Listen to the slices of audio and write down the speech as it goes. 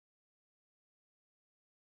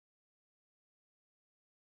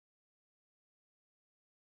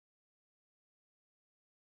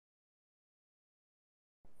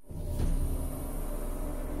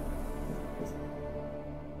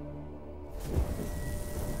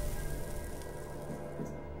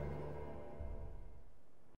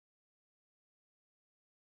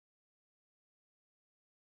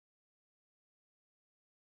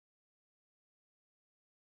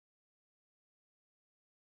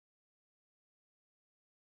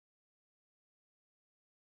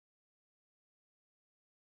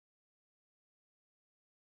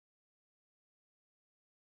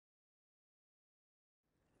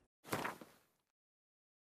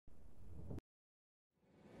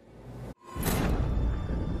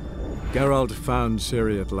Geralt found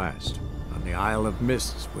Ciri at last, on the Isle of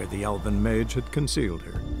Mists where the elven mage had concealed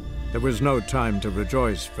her. There was no time to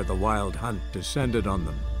rejoice, for the wild hunt descended on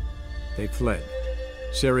them. They fled,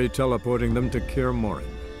 Ciri teleporting them to Kaer Morhen,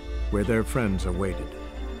 where their friends awaited.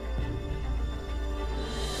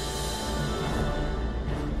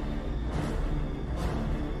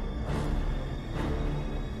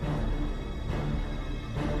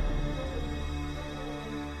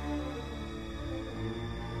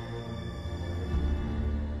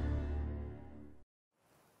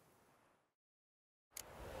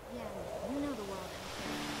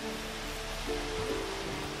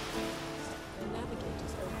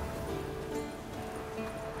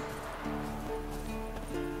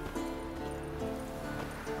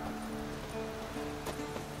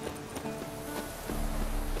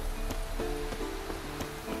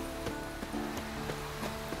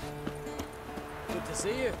 To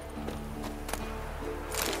see you.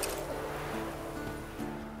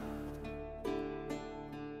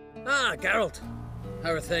 Ah, Geralt.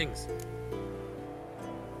 How are things?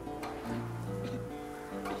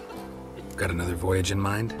 Got another voyage in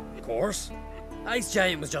mind? Of course. Ice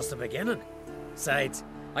Giant was just the beginning. Besides,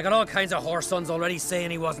 I got all kinds of horse sons already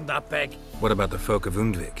saying he wasn't that big. What about the folk of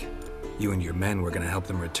Undvik? You and your men were gonna help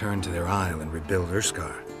them return to their isle and rebuild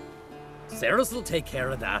Urskar. Cerys will take care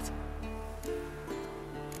of that.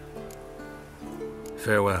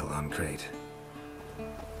 Farewell, Ancrate.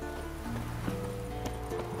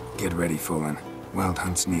 Get ready, Fullen. Wild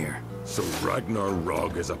Hunt's near. So Ragnar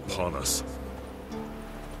Rog is upon us.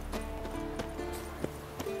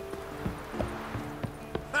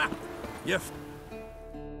 Ha!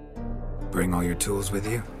 Bring all your tools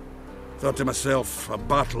with you? Thought to myself, a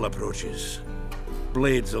battle approaches.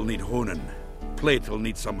 Blades will need honing. Plate will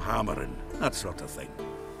need some hammering. That sort of thing.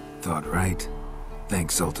 Thought right.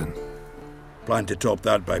 Thanks, Sultan. Plan to top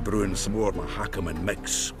that by brewing some more Mahakaman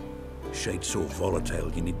mix. Shite so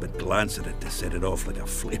volatile you need but glance at it to set it off like a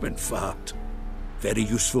flaming fart. Very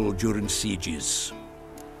useful during sieges.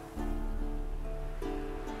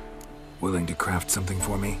 Willing to craft something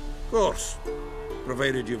for me? Of course.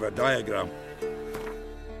 Provided you've a diagram.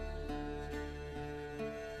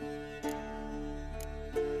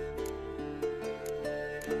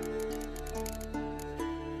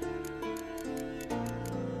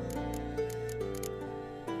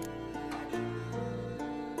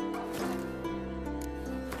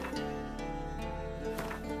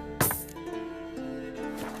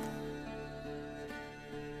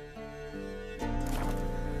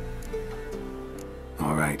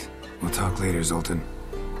 All right. We'll talk later, Zoltan.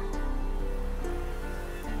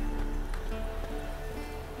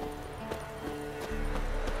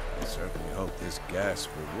 I certainly hope this gas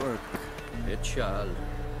will work. It shall.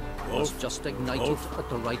 Wolf? It's just ignited Wolf? at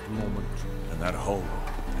the right moment. And that hole,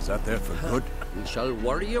 is that there for good? We shall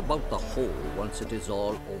worry about the hole once it is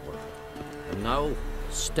all over. And now,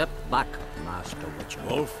 step back, Master Witcher.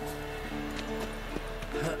 Wolf?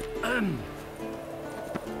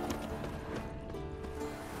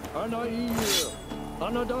 Anair,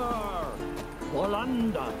 Anadar,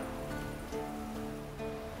 Volanda.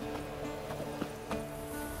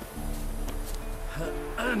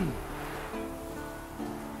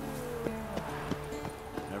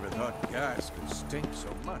 Never thought gas could stink so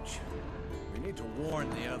much. We need to warn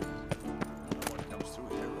the others. No one comes through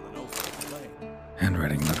here with an open flame.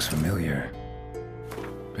 Handwriting looks familiar.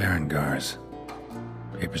 Berengars.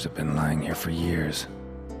 Papers have been lying here for years.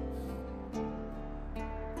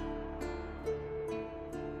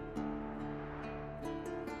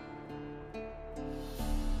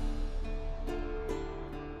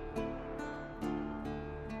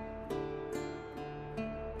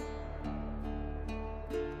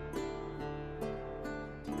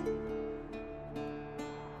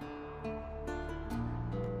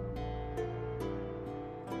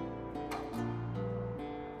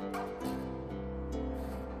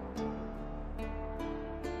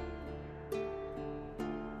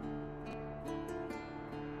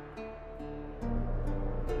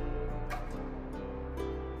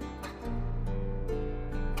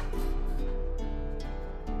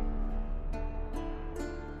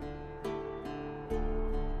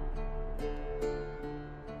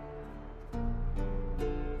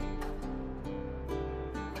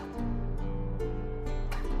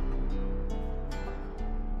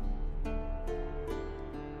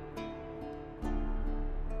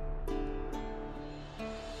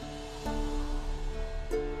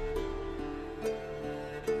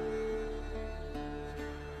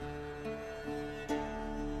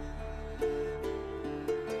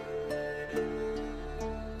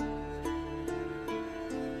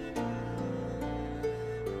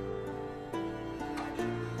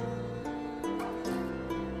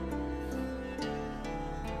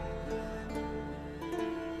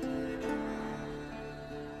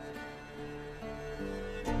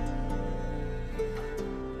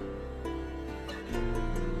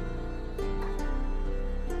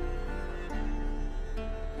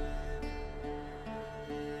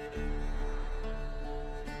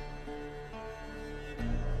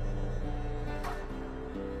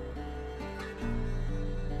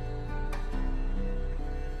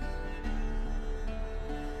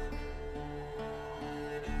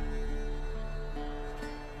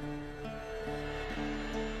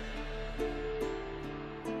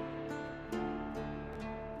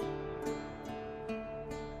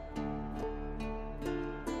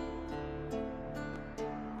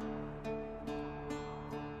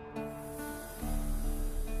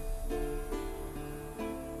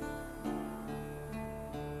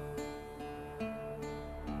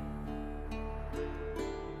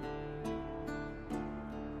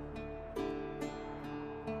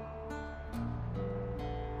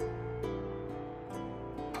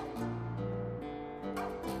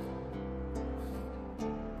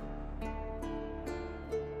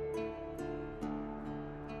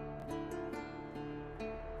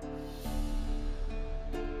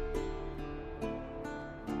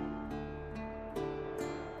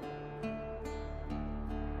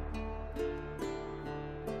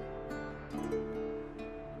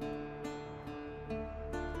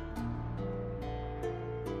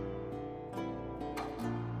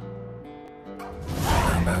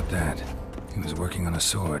 about that. He was working on a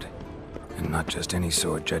sword. And not just any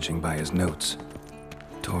sword, judging by his notes.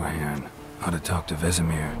 Torhan ought to talk to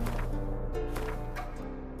Vesemir.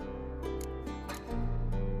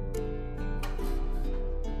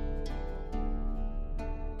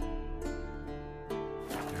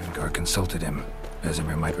 Berengar consulted him.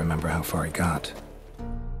 Vesemir might remember how far he got.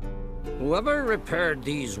 Whoever repaired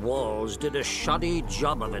these walls did a shoddy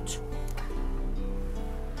job of it.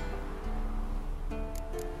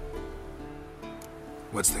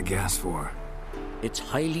 What's the gas for? It's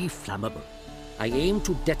highly flammable. I aim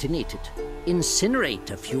to detonate it,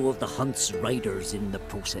 incinerate a few of the hunt's riders in the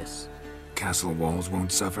process. Castle walls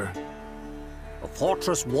won't suffer? The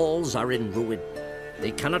fortress walls are in ruin.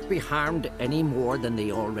 They cannot be harmed any more than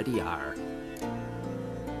they already are.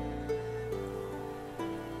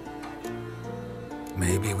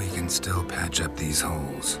 Maybe we can still patch up these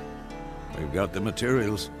holes. We've got the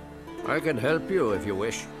materials. I can help you if you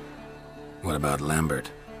wish. What about Lambert?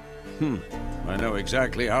 I know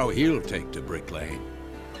exactly how he'll take to bricklaying.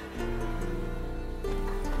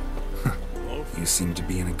 You seem to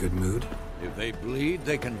be in a good mood. If they bleed,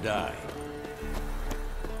 they can die.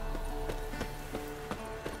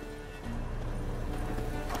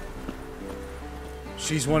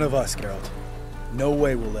 She's one of us, Geralt. No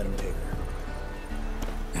way we'll let him take her.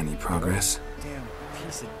 Any progress? Damn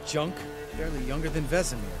piece of junk. Barely younger than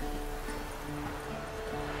Vesemir.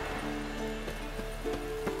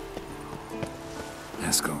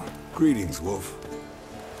 Eskel. Greetings, Wolf.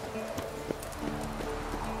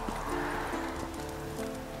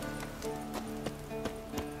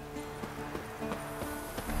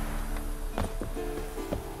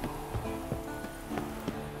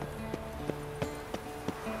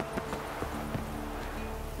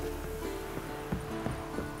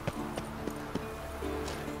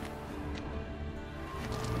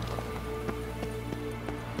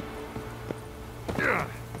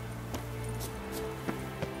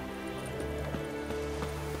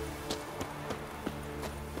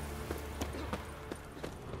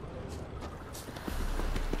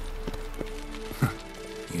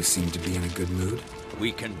 You seem to be in a good mood.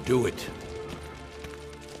 We can do it.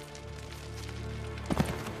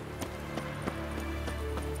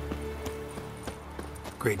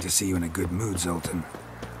 Great to see you in a good mood, Zoltan.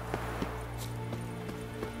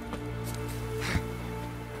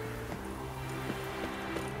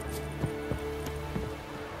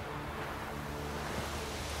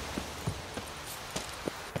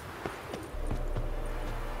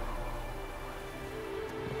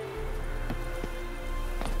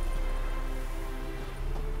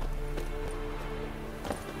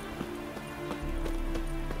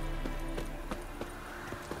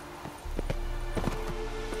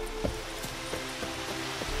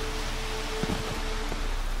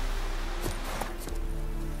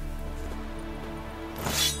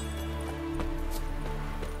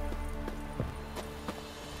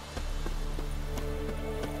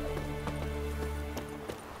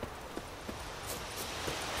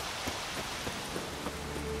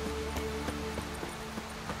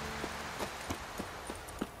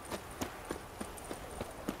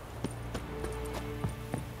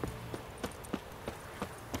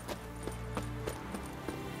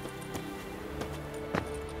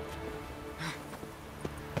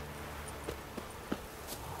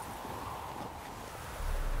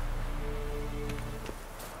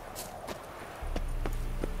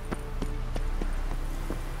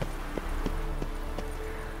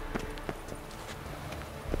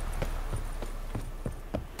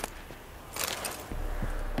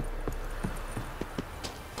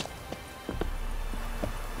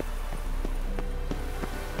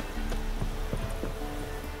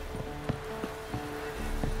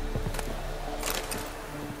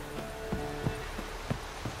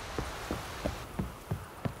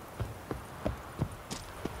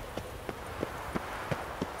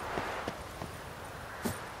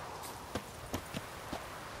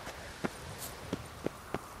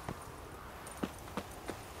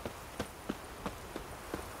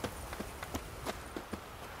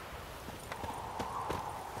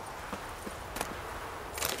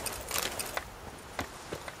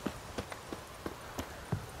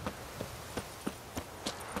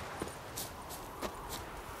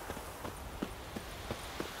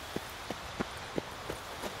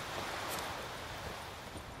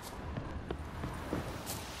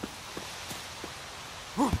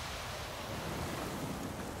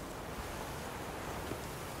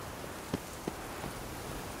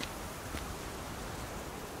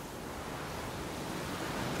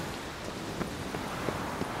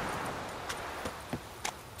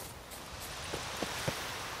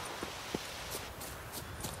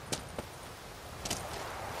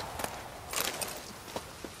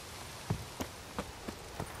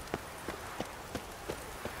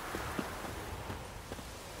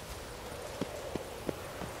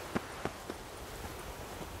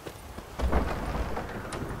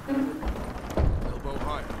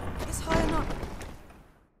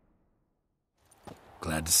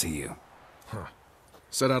 Glad to see you.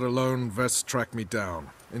 Set out alone, Vest tracked me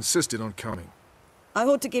down. Insisted on coming. I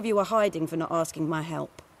ought to give you a hiding for not asking my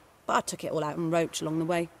help, but I took it all out in Roach along the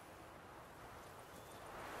way.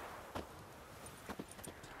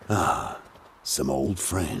 Ah, some old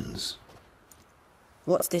friends.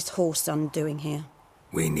 What's this horse son doing here?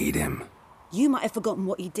 We need him. You might have forgotten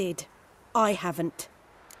what he did. I haven't.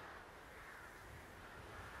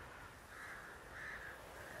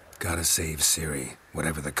 Gotta save Ciri,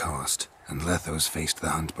 whatever the cost. And Letho's faced the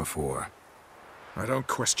hunt before. I don't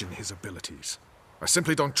question his abilities. I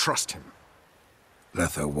simply don't trust him.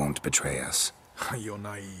 Letho won't betray us. You're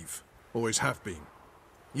naive. Always have been.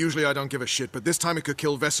 Usually I don't give a shit, but this time it could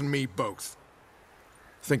kill Vess and me both.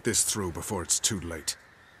 Think this through before it's too late.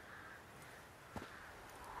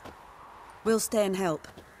 We'll stay and help.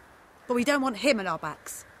 But we don't want him at our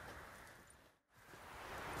backs.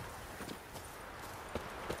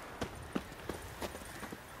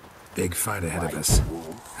 Big fight ahead of us.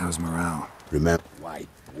 How's morale? Remember, White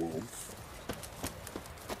Wolf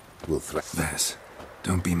will threaten. Vess,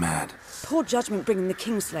 don't be mad. Poor judgment bringing the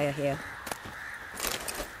Kingslayer here.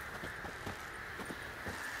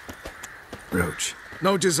 Roach.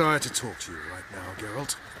 No desire to talk to you right now,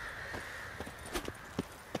 Geralt.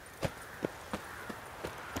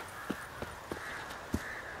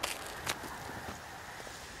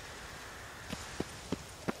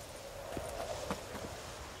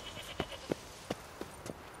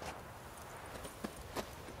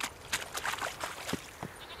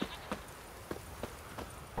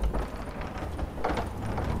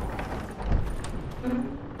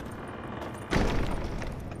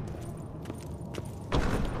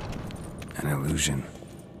 An illusion.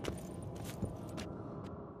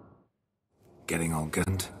 Getting all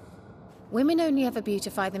good. Women only ever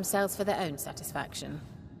beautify themselves for their own satisfaction.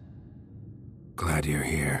 Glad you're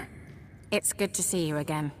here. It's good to see you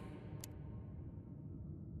again.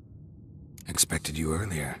 Expected you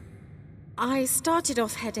earlier. I started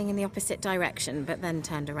off heading in the opposite direction, but then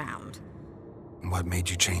turned around. What made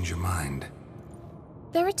you change your mind?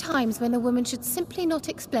 There are times when a woman should simply not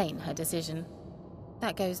explain her decision.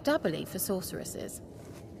 That goes doubly for sorceresses.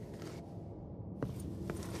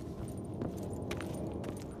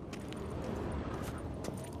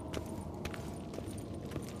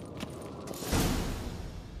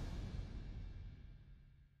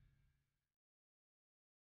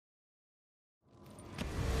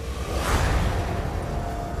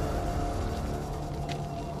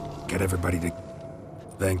 Get everybody to...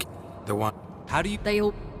 Thank you. The one... How do you... They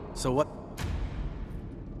all... So what?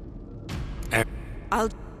 I'll...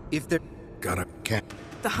 If they're... Got a cat.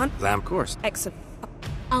 The hunt... Lamb course. Excellent.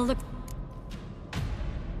 I'll look...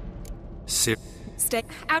 Sip. Stay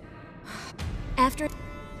out. After...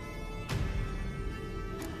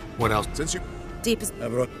 What else? Since you... Deep as...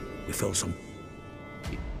 Everett, we felt some...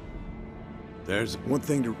 There's one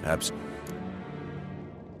thing to...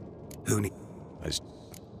 Who need...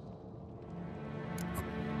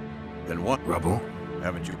 Then what? Rubble?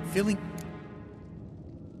 Haven't you feeling?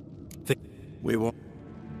 We won't.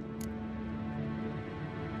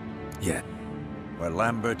 Yeah. Well,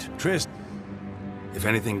 Lambert, Trist. If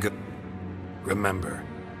anything good... Remember.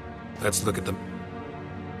 Let's look at them.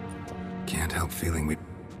 Can't help feeling we...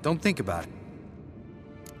 Don't think about it.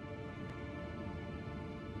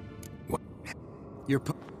 What? You're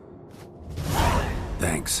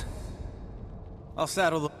Thanks. I'll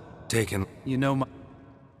saddle the... Taken. You know my...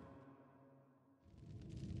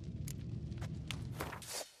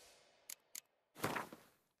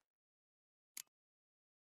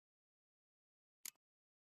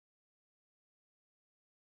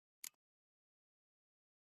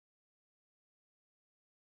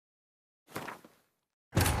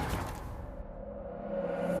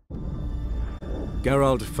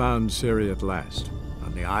 Geralt found Ciri at last,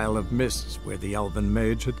 on the Isle of Mists where the elven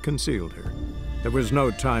mage had concealed her. There was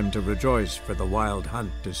no time to rejoice, for the wild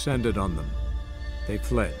hunt descended on them. They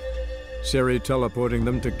fled, Ciri teleporting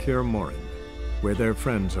them to Kaer Morhen, where their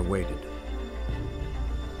friends awaited.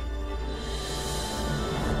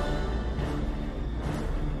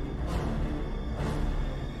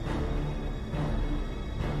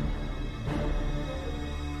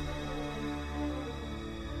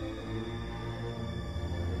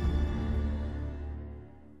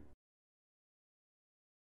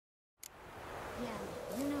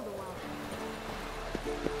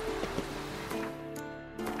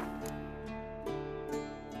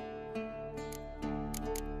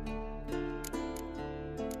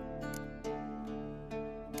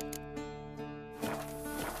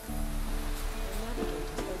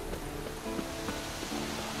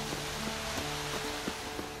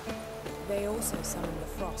 They also summon the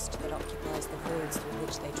frost that occupies the voids through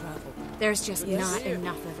which they travel. There's just Yes. not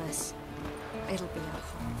enough of us. It'll be a hard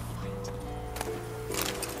fight.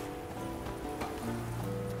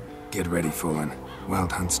 Get ready, Fullen.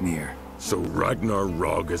 Wild Hunt's near. So Ragnar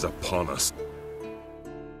Rog is upon us.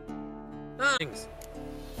 Thanks.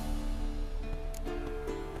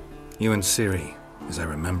 You and Ciri. As I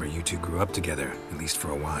remember, you two grew up together, at least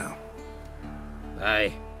for a while.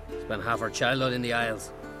 Aye. Spent half her childhood in the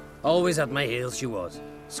Isles. Always at my heels she was.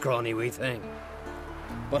 Scrawny wee thing.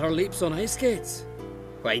 But her leaps on ice skates?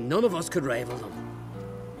 Why, none of us could rival them.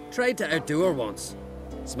 Tried to outdo her once.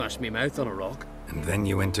 Smashed me mouth on a rock. And then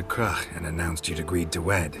you went to Krach and announced you'd agreed to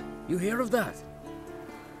wed. You hear of that?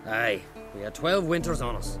 Aye. We had 12 winters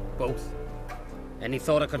on us. Both. Any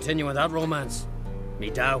thought of continuing that romance?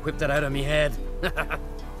 Me Dow whipped it out of me head.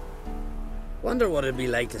 Wonder what it'd be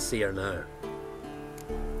like to see her now.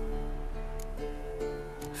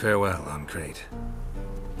 Farewell, Ancrate.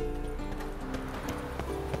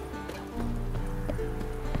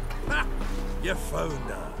 Ha! You found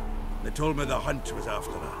her. They told me the hunt was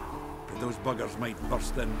after her. But those buggers might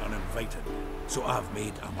burst in uninvited. So I've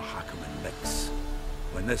made a Mahakaman mix.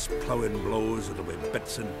 When this ploughing blows, it'll be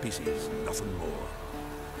bits and pieces, nothing more.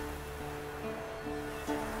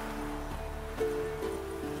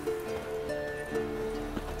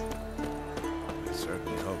 I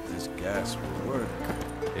certainly hope this gas will work.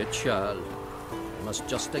 It shall. We must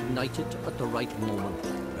just ignite it at the right moment.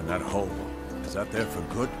 And that hole, is that there for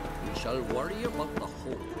good? We shall worry about the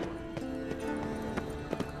hole.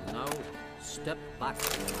 Now, step back,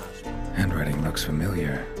 Master. Handwriting looks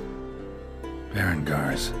familiar.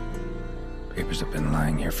 Varengar's. Papers have been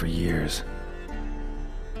lying here for years.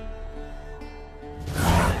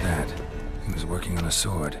 How about that? He was working on a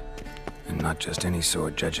sword. And not just any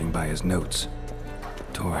sword, judging by his notes.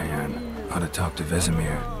 Torhan ought to talk to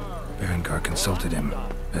Vesemir. Varengar consulted him.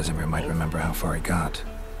 Vesemir might remember how far he got.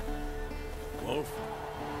 Wolf.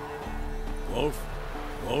 Wolf.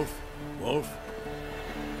 Wolf. Wolf.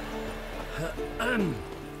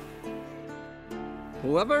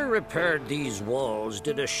 Whoever repaired these walls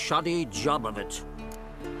did a shoddy job of it.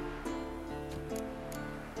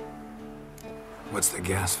 What's the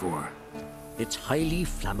gas for? It's highly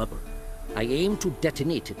flammable. I aim to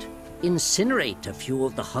detonate it. Incinerate a few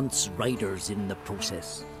of the Hunt's riders in the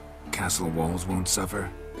process. Castle walls won't suffer?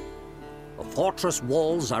 The fortress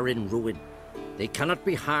walls are in ruin. They cannot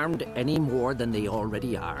be harmed any more than they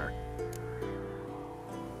already are.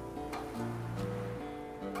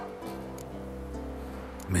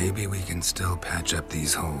 Maybe we can still patch up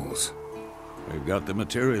these holes. We've got the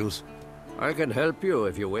materials. I can help you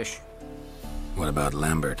if you wish. What about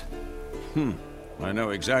Lambert? I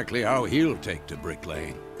know exactly how he'll take to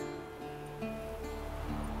bricklaying.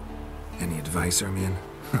 Any advice, Ermion?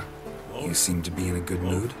 You seem to be in a good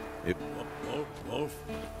mood.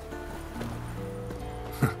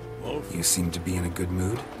 You seem to be in a good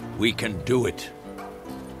mood. We can do it.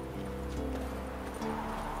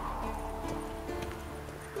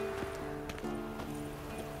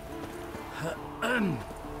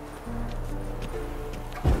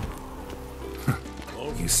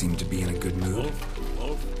 You seem to be in a good mood.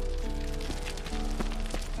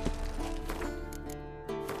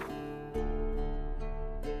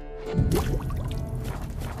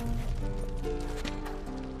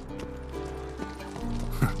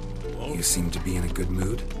 You seem to be in a good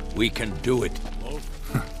mood. We can do it.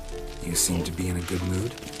 You seem to be in a good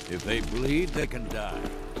mood. If they bleed, they can die.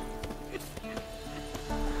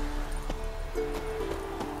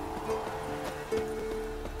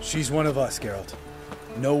 She's one of us, Geralt.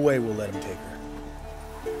 No way we'll let him take her.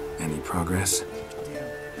 Any progress?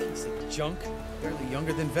 Damn piece of junk. Barely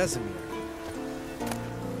younger than Vesemir.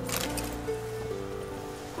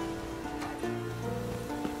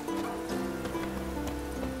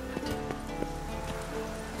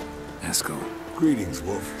 Eskel. Greetings,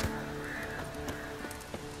 Wolf.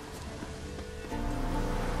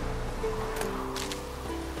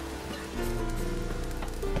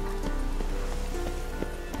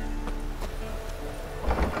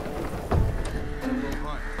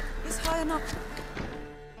 It's high enough.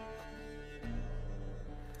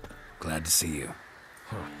 Glad to see you.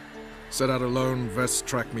 Set out alone, Vest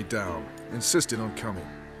tracked me down. Insisted on coming.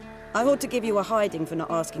 I ought to give you a hiding for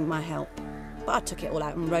not asking my help. But I took it all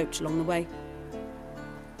out in Roach along the way.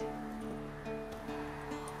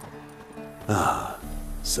 Ah,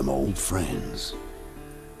 some old friends.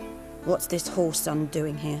 What's this whoreson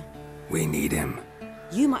doing here? We need him.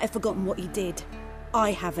 You might have forgotten what he did.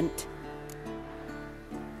 I haven't.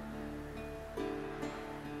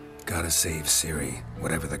 Gotta to save Ciri,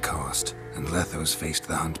 whatever the cost, and Letho's faced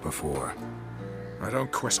the hunt before. I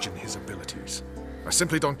don't question his abilities. I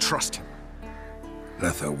simply don't trust him.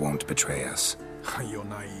 Letho won't betray us. You're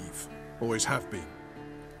naive. Always have been.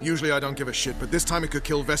 Usually I don't give a shit, but this time it could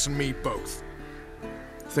kill Vess and me both.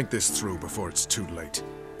 Think this through before it's too late.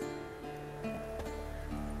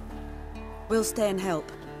 We'll stay and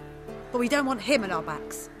help. But we don't want him at our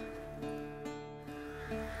backs.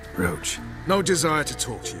 Roach. No desire to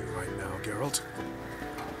talk to you right now, Geralt.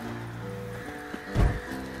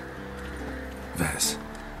 Vess,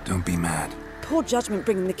 don't be mad. Poor judgment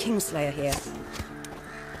bringing the Kingslayer here.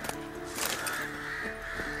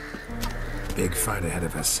 Big fight ahead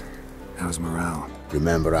of us. How's morale?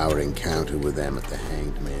 Remember our encounter with them at the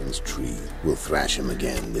Hanged Man's Tree. We'll thrash him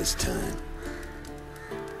again this time.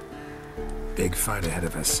 Big fight ahead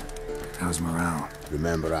of us. How's morale?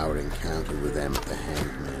 Remember our encounter with them at the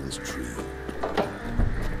Hanged Man's Tree.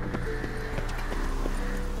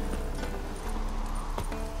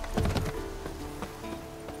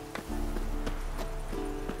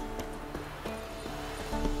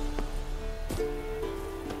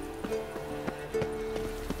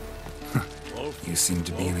 You seem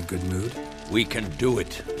to be in a good mood. We can do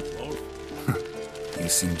it. You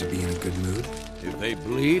seem to be in a good mood. If they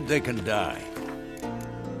bleed, they can die.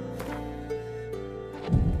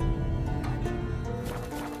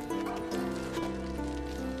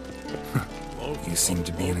 You seem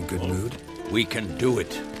to be in a good mood. We can do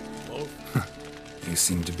it. You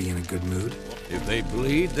seem to be in a good mood. If they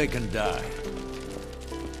bleed, they can die.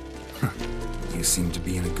 You seem to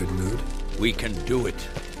be in a good mood. We can do it.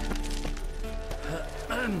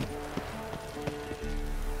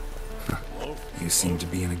 You seem to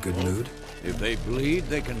be in a good mood. If they bleed,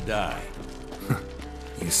 they can die.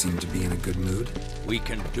 You seem to be in a good mood. We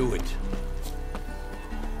can do it.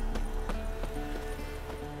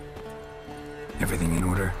 Everything in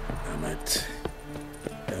order? I'm at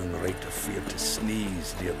downright afraid to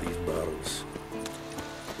sneeze near these barrels.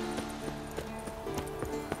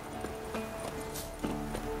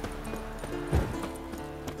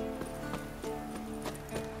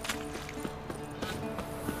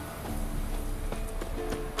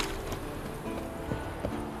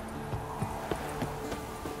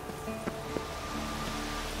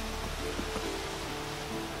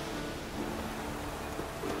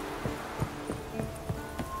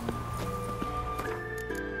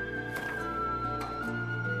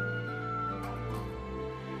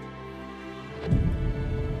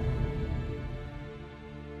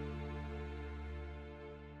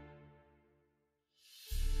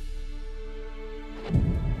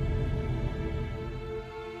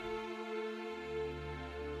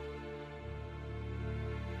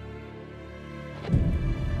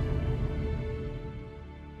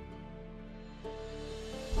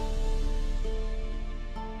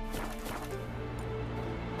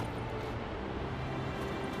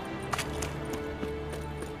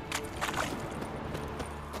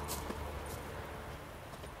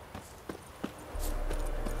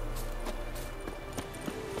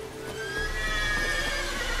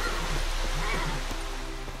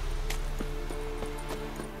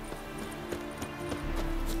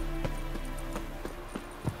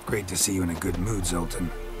 Great to see you in a good mood,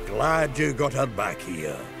 Zoltan. Glad you got her back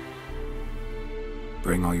here.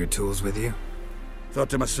 Bring all your tools with you? Thought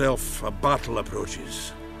to myself, a battle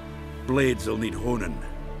approaches. Blades will need honing.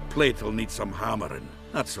 Plate will need some hammering.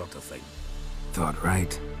 That sort of thing. Thought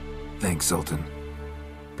right. Thanks, Zoltan.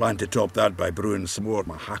 Plan to top that by brewing some more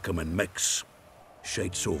Mahakam mix.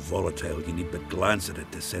 Shite so volatile you need but glance at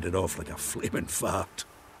it to set it off like a flaming fart.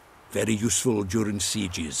 Very useful during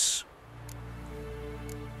sieges.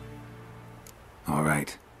 All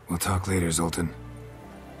right. We'll talk later, Zoltan.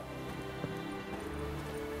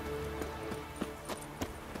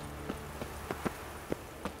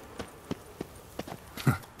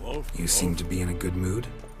 You seem to be in a good mood.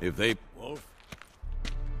 If they...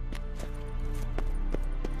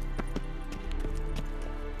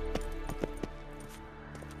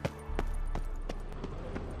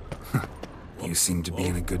 You seem to be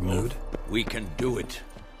in a good mood. We can do it.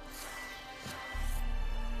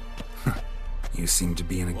 You seem to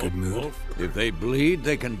be in a good mood. If they bleed,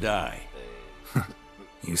 they can die.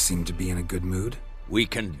 You seem to be in a good mood. We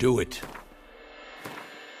can do it.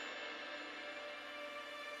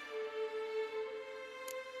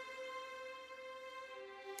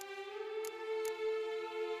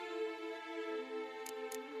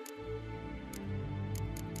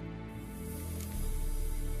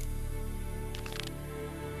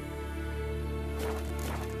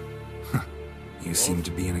 You seem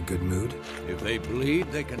to be in a good mood. If they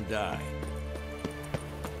bleed, they can die.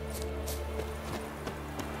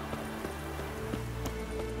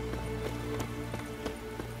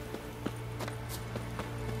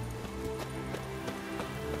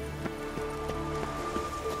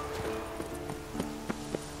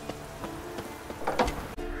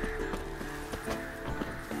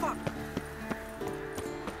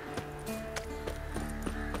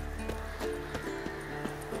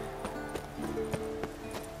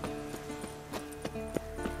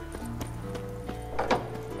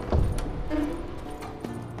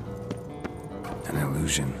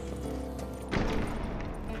 illusion.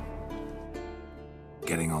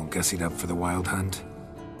 Getting all gussied up for the wild hunt?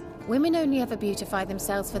 Women only ever beautify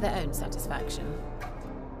themselves for their own satisfaction.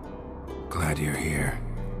 Glad you're here.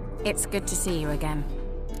 It's good to see you again.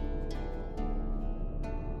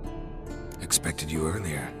 Expected you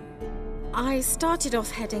earlier. I started off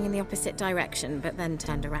heading in the opposite direction, but then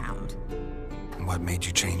turned around. What made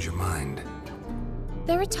you change your mind?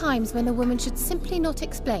 There are times when a woman should simply not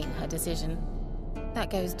explain her decision. That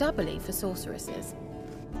goes doubly for sorceresses.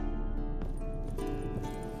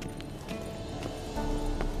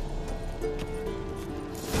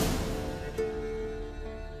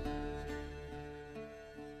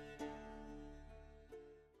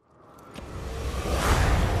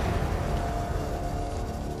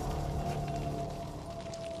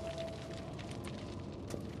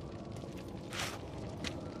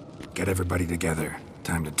 Get everybody together.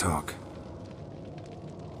 Time to talk.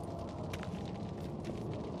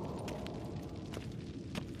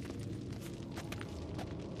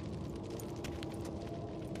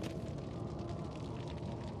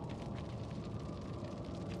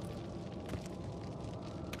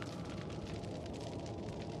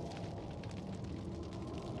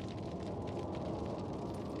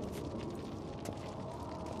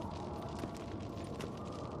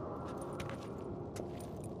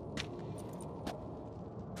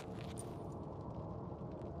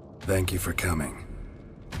 Thank you for coming.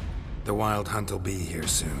 The Wild Hunt will be here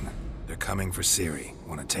soon. They're coming for Ciri.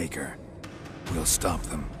 Want to take her? We'll stop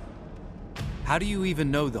them. How do you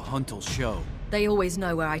even know the hunt will show? They always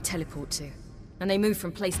know where I teleport to. And they move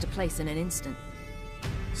from place to place in an instant.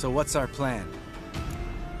 So what's our plan?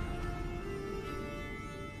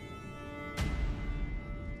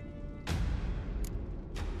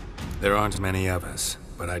 There aren't many of us,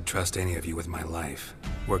 but I'd trust any of you with my life.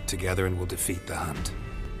 Work together and we'll defeat the Hunt.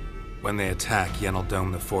 When they attack, Yen will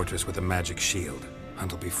dome the fortress with a magic shield.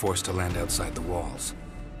 Hunt will be forced to land outside the walls.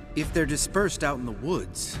 If they're dispersed out in the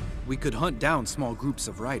woods, we could hunt down small groups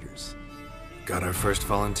of riders. Got our first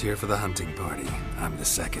volunteer for the hunting party. I'm the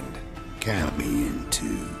second. Count me in,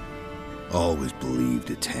 too. Always believed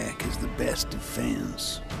attack is the best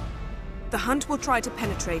defense. The Hunt will try to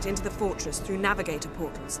penetrate into the fortress through navigator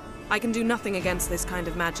portals. I can do nothing against this kind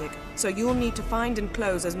of magic, so you'll need to find and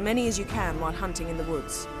close as many as you can while hunting in the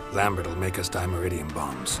woods. Lambert will make us dimeridium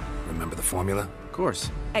bombs. Remember the formula? Of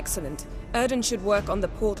course. Excellent. Erden should work on the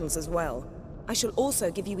portals as well. I shall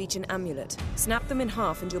also give you each an amulet. Snap them in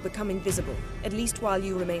half and you'll become invisible, at least while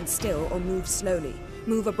you remain still or move slowly.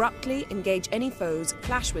 Move abruptly, engage any foes,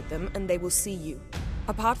 clash with them, and they will see you.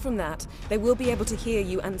 Apart from that, they will be able to hear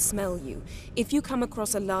you and smell you. If you come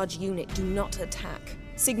across a large unit, do not attack.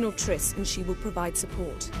 Signal Triss and she will provide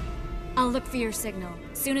support. I'll look for your signal.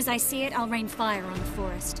 As soon as I see it, I'll rain fire on the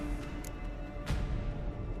forest.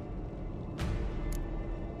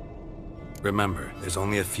 Remember, there's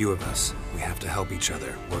only a few of us. We have to help each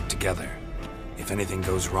other, work together. If anything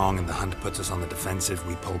goes wrong and the Hunt puts us on the defensive,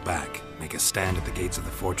 we pull back, make a stand at the gates of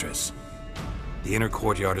the fortress. The inner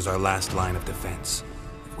courtyard is our last line of defense.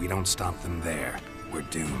 If we don't stop them there, we're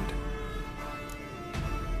doomed.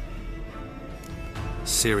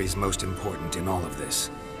 Ciri's most important in all of this.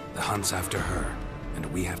 The Hunt's after her, and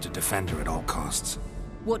we have to defend her at all costs.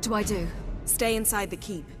 What do I do? Stay inside the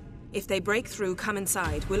keep. If they break through, come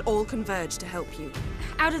inside. We'll all converge to help you.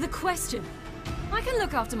 Out of the question. I can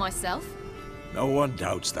look after myself. No one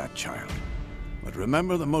doubts that, child. But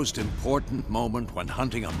remember the most important moment when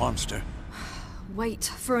hunting a monster? Wait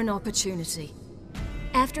for an opportunity.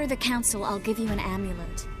 After the council, I'll give you an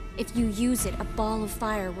amulet. If you use it, a ball of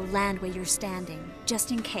fire will land where you're standing,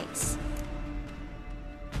 just in case.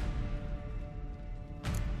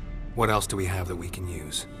 What else do we have that we can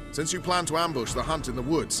use? Since you plan to ambush the Hunt in the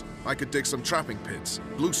woods, I could dig some trapping pits,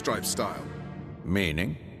 blue stripe style.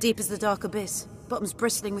 Meaning? Deep as the dark abyss, bottoms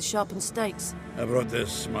bristling with sharpened stakes. I brought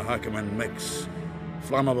this Mahakaman mix.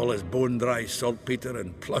 Flammable as bone-dry saltpeter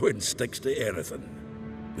and ploughing sticks to everything.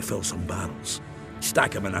 We fill some barrels,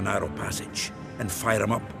 stack them in a narrow passage, and fire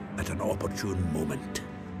them up at an opportune moment.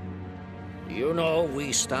 You know,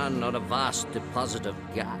 we stand on a vast deposit of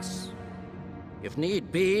gas. If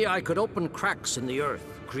need be, I could open cracks in the earth,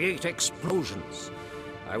 create explosions.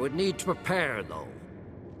 I would need to prepare, though.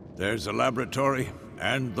 There's the laboratory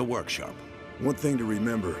and the workshop. One thing to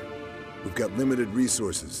remember, we've got limited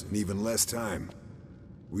resources and even less time.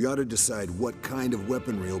 We ought to decide what kind of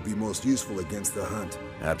weaponry will be most useful against the Hunt.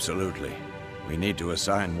 Absolutely. We need to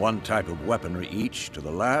assign one type of weaponry each to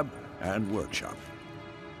the lab and workshop.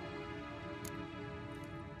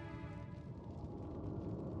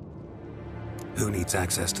 Who needs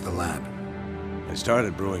access to the lab? I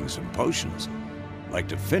started brewing some potions. Like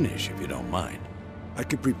to finish, if you don't mind. I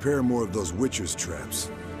could prepare more of those Witcher's traps,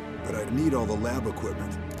 but I'd need all the lab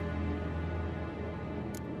equipment.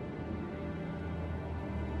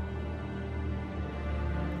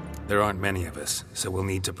 There aren't many of us, so we'll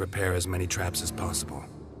need to prepare as many traps as possible.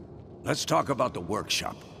 Let's talk about the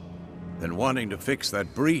workshop. Been wanting to fix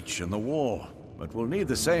that breach in the wall, but we'll need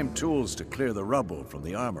the same tools to clear the rubble from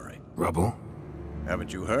the armory. Rubble?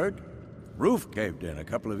 Haven't you heard? Roof caved in a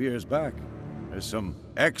couple of years back. There's some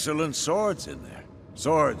excellent swords in there.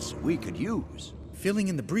 Swords we could use. Filling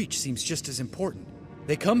in the breach seems just as important.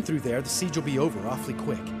 They come through there, the siege will be over awfully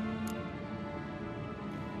quick.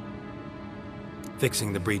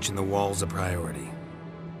 Fixing the breach in the wall's a priority.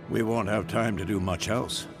 We won't have time to do much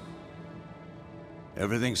else.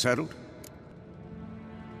 Everything settled?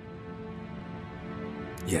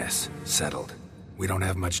 Yes, settled. We don't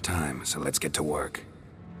have much time, so let's get to work.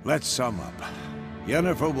 Let's sum up.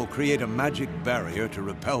 Yennefer will create a magic barrier to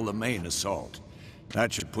repel the main assault.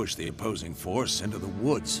 That should push the opposing force into the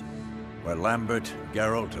woods, where Lambert,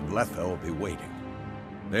 Geralt, and Letha will be waiting.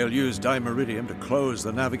 They'll use Dimeridium to close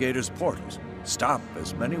the Navigator's portals, stop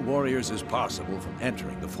as many warriors as possible from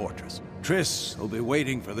entering the fortress. Triss will be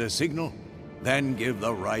waiting for their signal, then give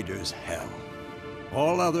the riders hell.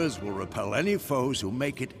 All others will repel any foes who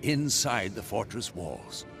make it inside the fortress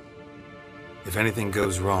walls. If anything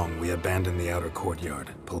goes wrong, we abandon the outer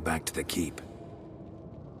courtyard, pull back to the keep.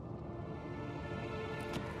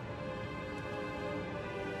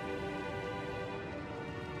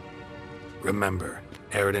 Remember,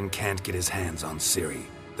 Eridan can't get his hands on Ciri.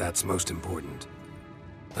 That's most important.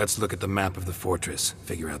 Let's look at the map of the fortress,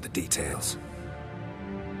 figure out the details.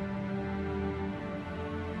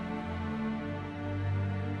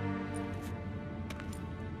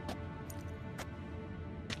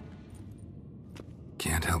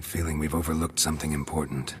 Can't help feeling we've overlooked something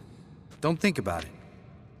important. Don't think about it.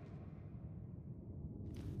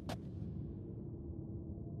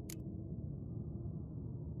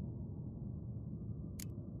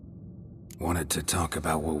 Wanted to talk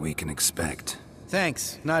about what we can expect.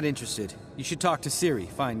 Thanks, not interested. You should talk to Ciri,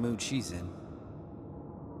 fine mood she's in.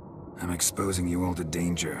 I'm exposing you all to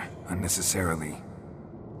danger, unnecessarily.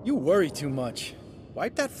 You worry too much.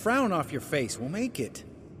 Wipe that frown off your face, we'll make it.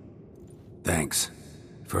 Thanks.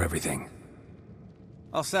 For everything.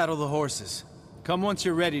 I'll saddle the horses. Come once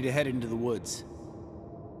you're ready to head into the woods.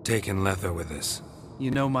 Taking Letha with us.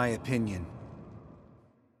 You know my opinion.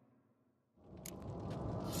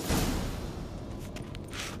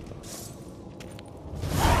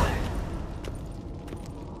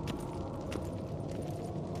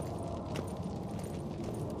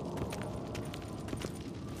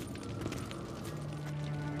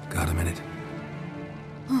 Got a minute?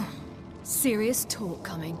 Serious talk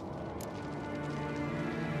coming.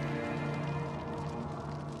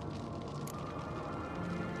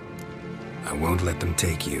 I won't let them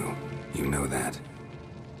take you. You know that.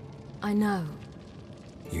 I know.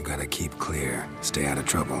 You gotta keep clear. Stay out of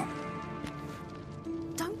trouble.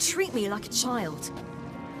 Don't treat me like a child.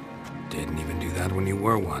 Didn't even do that when you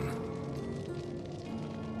were one.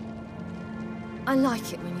 I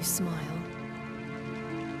like it when you smile.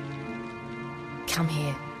 Come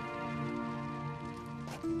here.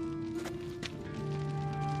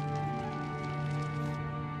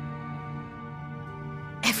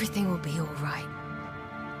 Everything will be all right.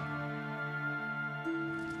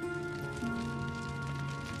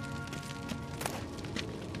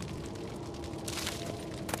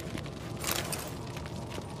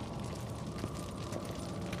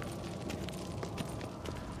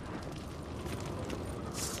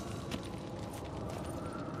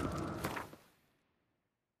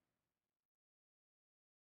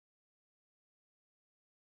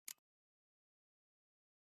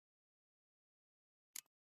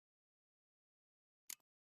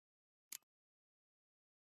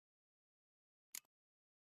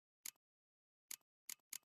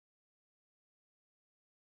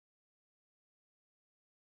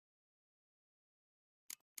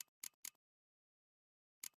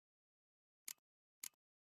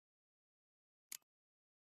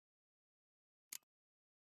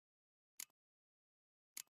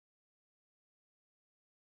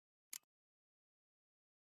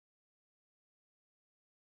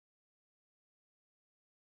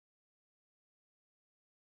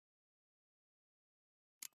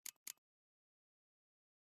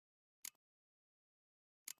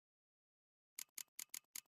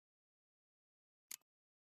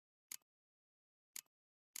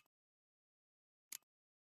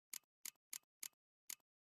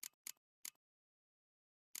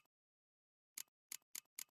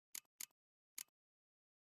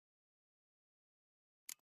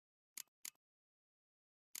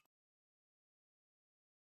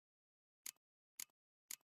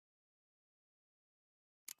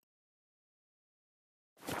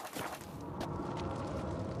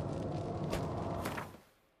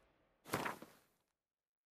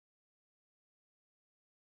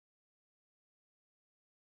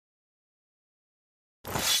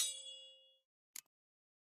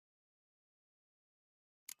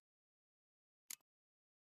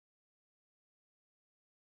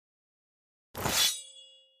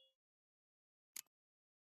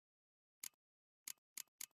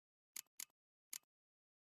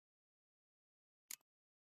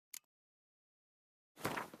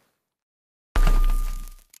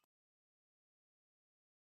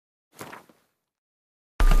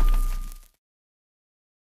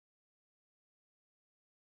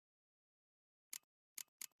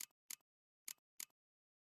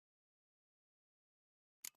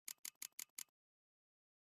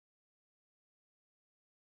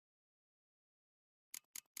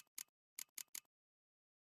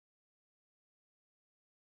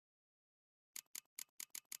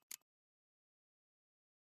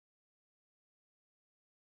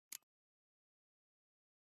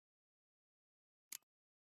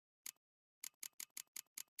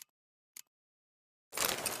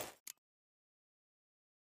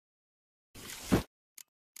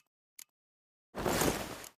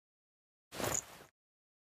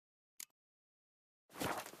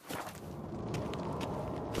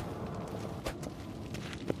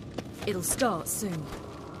 It'll start soon.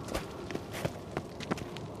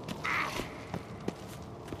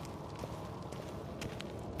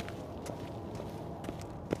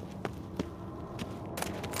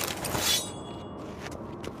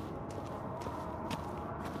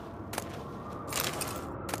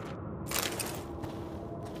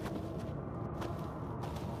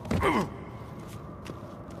 Ugh!